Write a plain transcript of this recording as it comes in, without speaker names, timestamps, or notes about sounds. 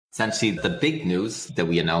Essentially, the big news that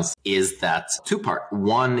we announced is that two-part.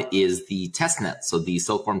 One is the testnet. So the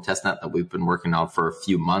Silkworm testnet that we've been working on for a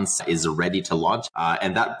few months is ready to launch.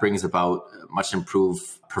 And that brings about much improved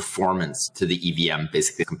performance to the EVM,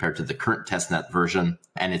 basically compared to the current testnet version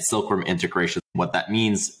and its Silkworm integration. What that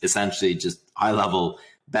means, essentially, just high level,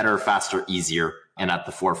 better, faster, easier, and at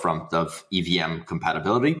the forefront of EVM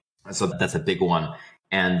compatibility. So that's a big one.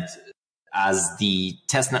 And as the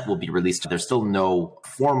testnet will be released, there's still no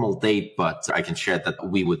formal date, but I can share that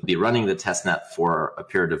we would be running the testnet for a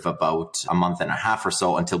period of about a month and a half or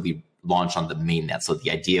so until we launch on the mainnet. So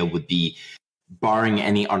the idea would be, barring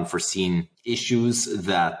any unforeseen issues,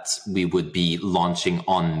 that we would be launching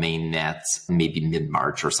on mainnet maybe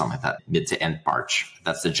mid-March or something like that, mid to end March.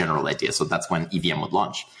 That's the general idea. So that's when EVM would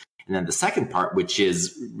launch. And then the second part, which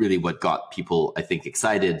is really what got people, I think,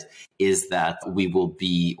 excited, is that we will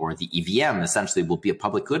be, or the EVM essentially will be a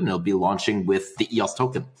public good, and it'll be launching with the EOS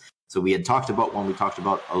token. So we had talked about, when we talked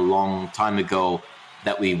about a long time ago,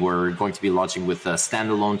 that we were going to be launching with a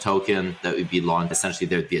standalone token, that would be launched. Essentially,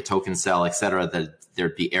 there'd be a token sale, et cetera, that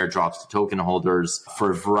there'd be airdrops to token holders. For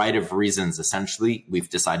a variety of reasons, essentially, we've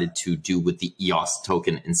decided to do with the EOS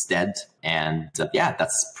token instead. And yeah,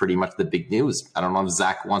 that's pretty much the big news. I don't know if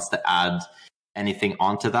Zack wants to add anything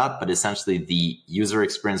onto that, but essentially the user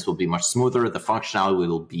experience will be much smoother. The functionality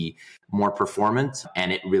will be more performant,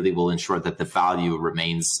 and it really will ensure that the value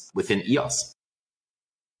remains within EOS.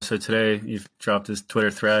 So today you've dropped this Twitter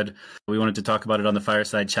thread. We wanted to talk about it on the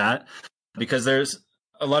Fireside Chat because there's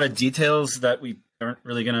a lot of details that we aren't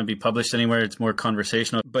really going to be published anywhere. It's more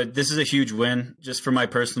conversational, but this is a huge win just from my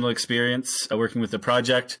personal experience working with the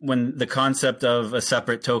project. When the concept of a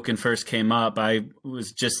separate token first came up, I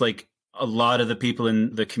was just like a lot of the people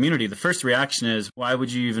in the community. The first reaction is, why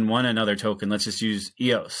would you even want another token? Let's just use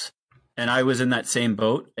EOS. And I was in that same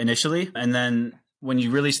boat initially. And then when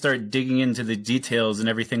you really start digging into the details and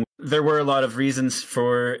everything, there were a lot of reasons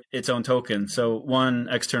for its own token. So one,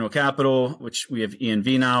 external capital, which we have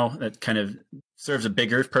ENV now, that kind of serves a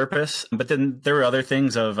bigger purpose. But then there were other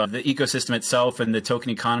things of the ecosystem itself and the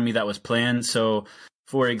token economy that was planned. So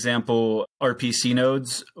for example, RPC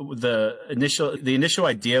nodes, the initial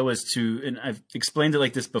idea was to, and I've explained it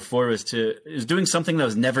like this before, was doing something that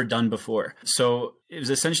was never done before. So it was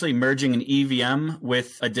essentially merging an EVM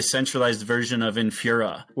with a decentralized version of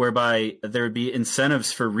Infura, whereby there would be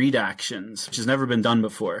incentives for read actions, which has never been done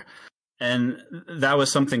before. And that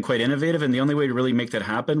was something quite innovative. And the only way to really make that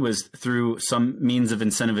happen was through some means of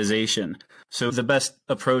incentivization. So the best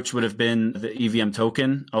approach would have been the EVM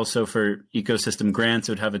token. Also for ecosystem grants,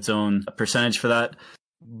 it would have its own percentage for that.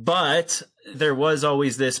 But there was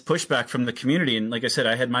always this pushback from the community. And like I said,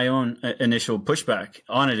 I had my own initial pushback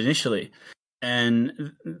on it initially.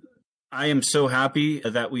 And I am so happy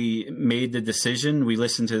that we made the decision. We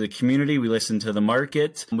listened to the community. We listened to the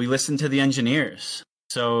market. We listened to the engineers.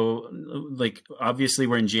 So like, obviously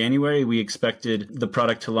we're in January. We expected the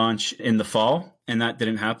product to launch in the fall, and that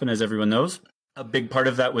didn't happen, as everyone knows. A big part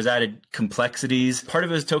of that was added complexities. Part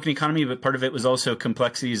of it was token economy, but part of it was also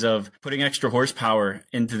complexities of putting extra horsepower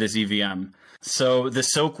into this EVM. So the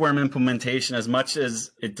Silkworm implementation, as much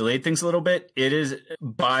as it delayed things a little bit, it is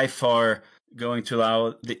by far going to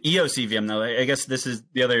allow the EOS EVM. Now, I guess this is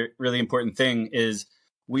the other really important thing is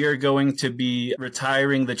we are going to be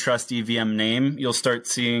retiring the Trust EVM name. You'll start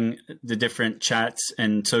seeing the different chats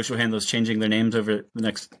and social handles changing their names over the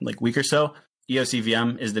next week or so. EOS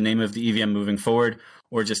EVM is the name of the EVM moving forward,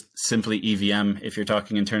 or just simply EVM if you're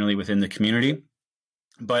talking internally within the community.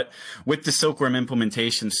 But with the Silkworm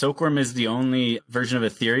implementation, Silkworm is the only version of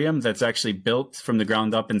Ethereum that's actually built from the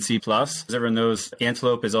ground up in C++. As everyone knows,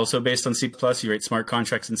 Antelope is also based on C++. You write smart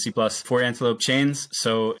contracts in C++ for Antelope chains.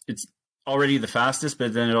 So it's already the fastest,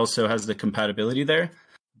 but then it also has the compatibility there.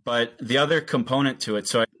 But the other component to it,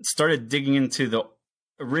 so I started digging into the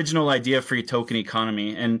original idea for a token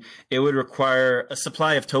economy, and it would require a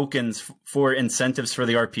supply of tokens for incentives for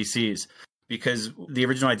the RPCs, because the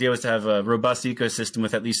original idea was to have a robust ecosystem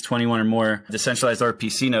with at least 21 or more decentralized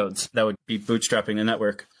RPC nodes that would be bootstrapping the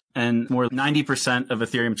network. And more than 90% of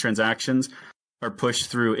Ethereum transactions are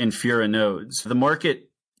pushed through Infura nodes. The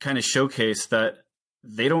market kind of showcased that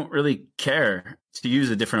they don't really care to use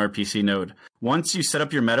a different RPC node. Once you set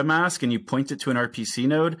up your MetaMask and you point it to an RPC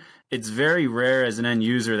node, it's very rare as an end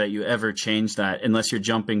user that you ever change that unless you're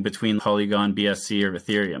jumping between Polygon, BSC, or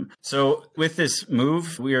Ethereum. So with this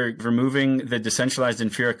move, we are removing the decentralized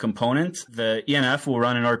Infura component. The ENF will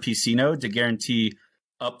run an RPC node to guarantee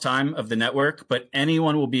uptime of the network, but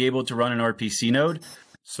anyone will be able to run an RPC node.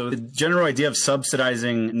 So the general idea of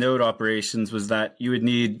subsidizing node operations was that you would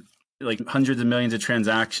need like hundreds of millions of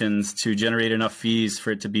transactions to generate enough fees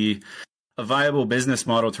for it to be a viable business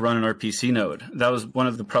model to run an RPC node. That was one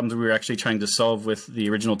of the problems we were actually trying to solve with the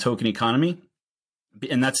original token economy.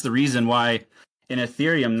 And that's the reason why in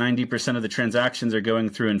Ethereum, 90% of the transactions are going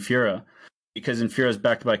through Infura, because Infura is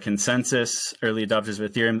backed by consensus, early adopters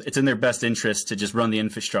of Ethereum. It's in their best interest to just run the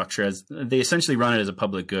infrastructure, as they essentially run it as a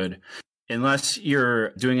public good. Unless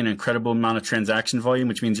you're doing an incredible amount of transaction volume,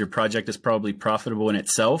 which means your project is probably profitable in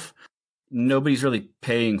itself, nobody's really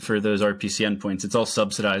paying for those RPC endpoints. It's all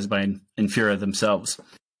subsidized by Infura themselves.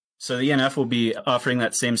 So the ENF will be offering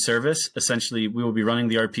that same service. Essentially, we will be running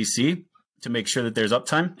the RPC to make sure that there's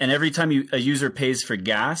uptime. And every time a user pays for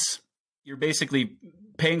gas, you're basically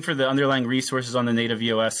paying for the underlying resources on the native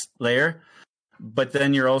EOS layer. But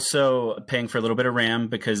then you're also paying for a little bit of RAM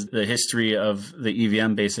because the history of the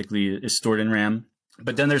EVM basically is stored in RAM.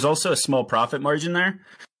 But then there's also a small profit margin there.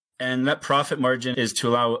 And that profit margin is to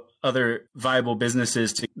allow other viable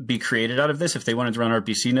businesses to be created out of this if they wanted to run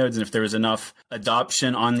RPC nodes, and if there was enough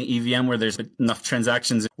adoption on the EVM where there's enough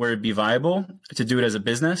transactions where it'd be viable to do it as a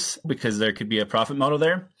business, because there could be a profit model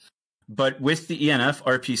there. But with the ENF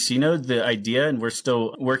RPC node, the idea, and we're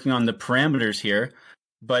still working on the parameters here,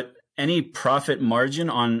 but any profit margin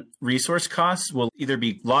on resource costs will either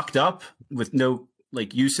be locked up with no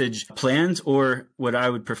usage plans, or what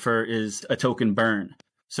I would prefer is a token burn.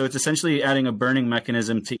 So it's essentially adding a burning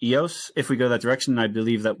mechanism to EOS. If we go that direction, I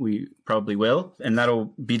believe that we probably will. And that'll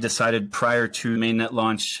be decided prior to mainnet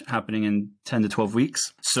launch happening in 10 to 12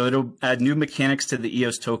 weeks. So it'll add new mechanics to the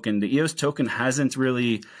EOS token. The EOS token hasn't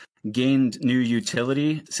really gained new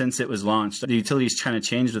utility since it was launched. The utility is trying to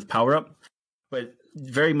change with power up, but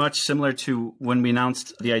very much similar to when we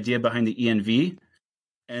announced the idea behind the ENV.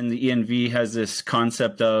 And the ENV has this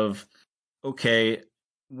concept of, okay,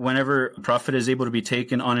 whenever profit is able to be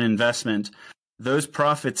taken on an investment, those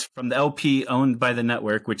profits from the LP owned by the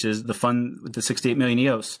network, which is the fund with the 68 million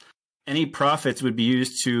EOS, any profits would be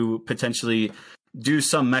used to potentially do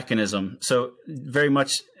some mechanism. So very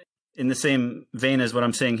much in the same vein as what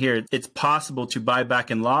I'm saying here, it's possible to buy back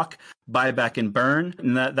and lock, buy back and burn.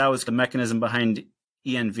 And that was the mechanism behind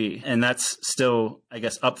ENV. And that's still, I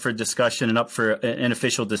guess, up for discussion and up for an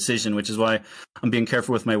official decision, which is why I'm being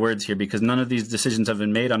careful with my words here, because none of these decisions have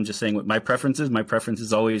been made. I'm just saying what my preference is. My preference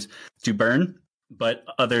is always to burn, but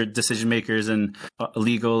other decision makers and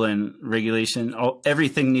legal and regulation,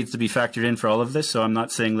 everything needs to be factored in for all of this. So I'm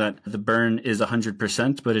not saying that the burn is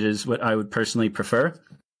 100%, but it is what I would personally prefer.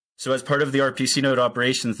 So as part of the RPC node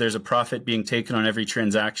operations, there's a profit being taken on every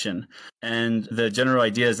transaction. And the general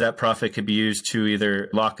idea is that profit could be used to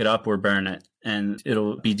either lock it up or burn it. And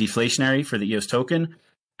it'll be deflationary for the EOS token,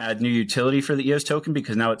 add new utility for the EOS token,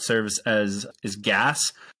 because now it serves as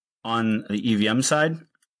gas on the EVM side.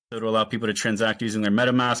 So it'll allow people to transact using their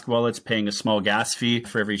MetaMask wallets, paying a small gas fee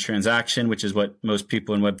for every transaction, which is what most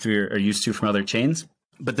people in Web3 are used to from other chains.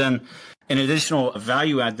 But then an additional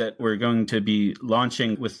value add that we're going to be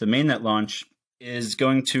launching with the mainnet launch is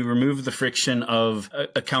going to remove the friction of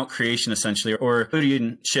account creation, essentially, or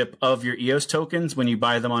custodianship of your EOS tokens when you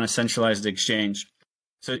buy them on a centralized exchange.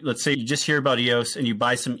 So let's say you just hear about EOS and you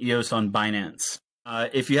buy some EOS on Binance.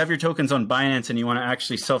 If you have your tokens on Binance and you want to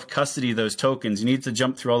actually self-custody those tokens, you need to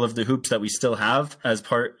jump through all of the hoops that we still have as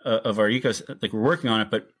part of our ecosystem. Like, we're working on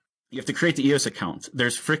it, but you have to create the EOS account.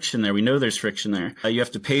 There's friction there. We know there's friction there. You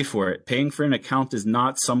have to pay for it. Paying for an account is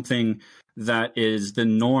not something that is the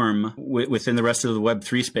norm within the rest of the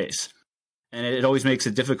Web3 space. And it always makes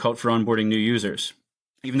it difficult for onboarding new users,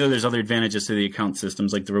 even though there's other advantages to the account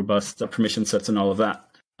systems, like the robust permission sets and all of that.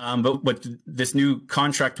 But what this new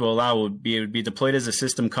contract will allow would be deployed as a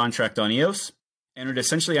system contract on EOS, and it would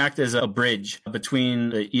essentially act as a bridge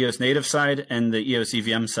between the EOS native side and the EOS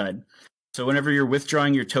EVM side. So whenever you're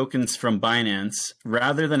withdrawing your tokens from Binance,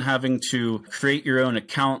 rather than having to create your own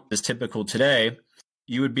account as typical today,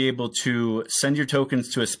 you would be able to send your tokens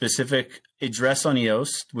to a specific address on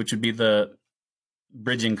EOS, which would be the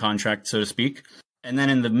bridging contract, so to speak. And then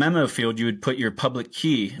in the memo field, you would put your public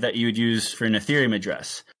key that you would use for an Ethereum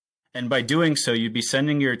address. And by doing so, you'd be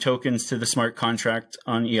sending your tokens to the smart contract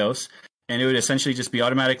on EOS, and it would essentially just be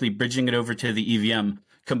automatically bridging it over to the EVM,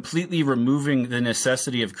 completely removing the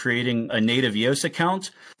necessity of creating a native EOS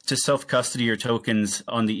account to self-custody your tokens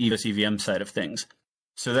on the EOS EVM side of things.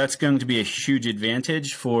 So that's going to be a huge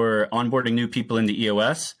advantage for onboarding new people into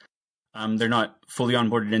EOS. They're not fully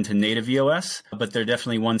onboarded into native EOS, but they're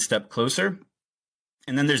definitely one step closer.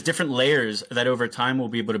 And then there's different layers that over time we'll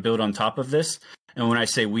be able to build on top of this. And when I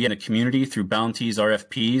say we in a community through bounties,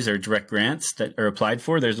 RFPs, or direct grants that are applied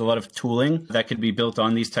for, there's a lot of tooling that could be built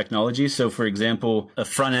on these technologies. So for example, a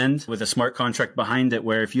front end with a smart contract behind it,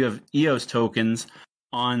 where if you have EOS tokens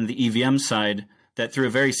on the EVM side, that through a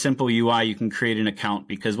very simple UI, you can create an account,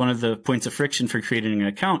 because one of the points of friction for creating an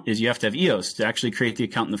account is you have to have EOS to actually create the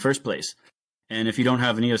account in the first place. And if you don't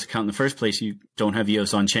have an EOS account in the first place, you don't have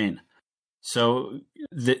EOS on chain. So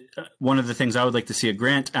one of the things I would like to see a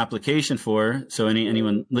grant application for, so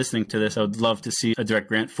anyone listening to this, I would love to see a direct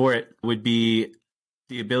grant for it, would be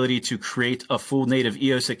the ability to create a full native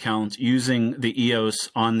EOS account using the EOS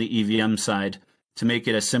on the EVM side to make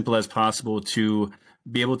it as simple as possible to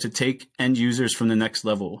be able to take end users from the next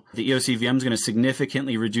level. The EOS EVM is going to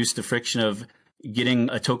significantly reduce the friction of getting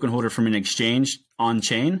a token holder from an exchange on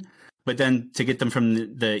chain. But then to get them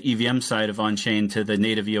from the EVM side of on-chain to the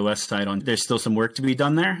native EOS side, there's still some work to be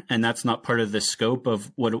done there. And that's not part of the scope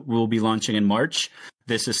of what we'll be launching in March.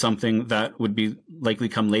 This is something that would be likely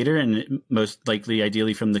come later, and most likely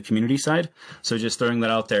ideally from the community side. So just throwing that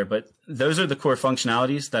out there. But those are the core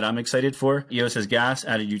functionalities that I'm excited for. EOS as gas,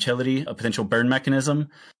 added utility, a potential burn mechanism,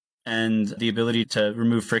 and the ability to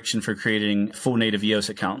remove friction for creating full native EOS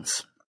accounts.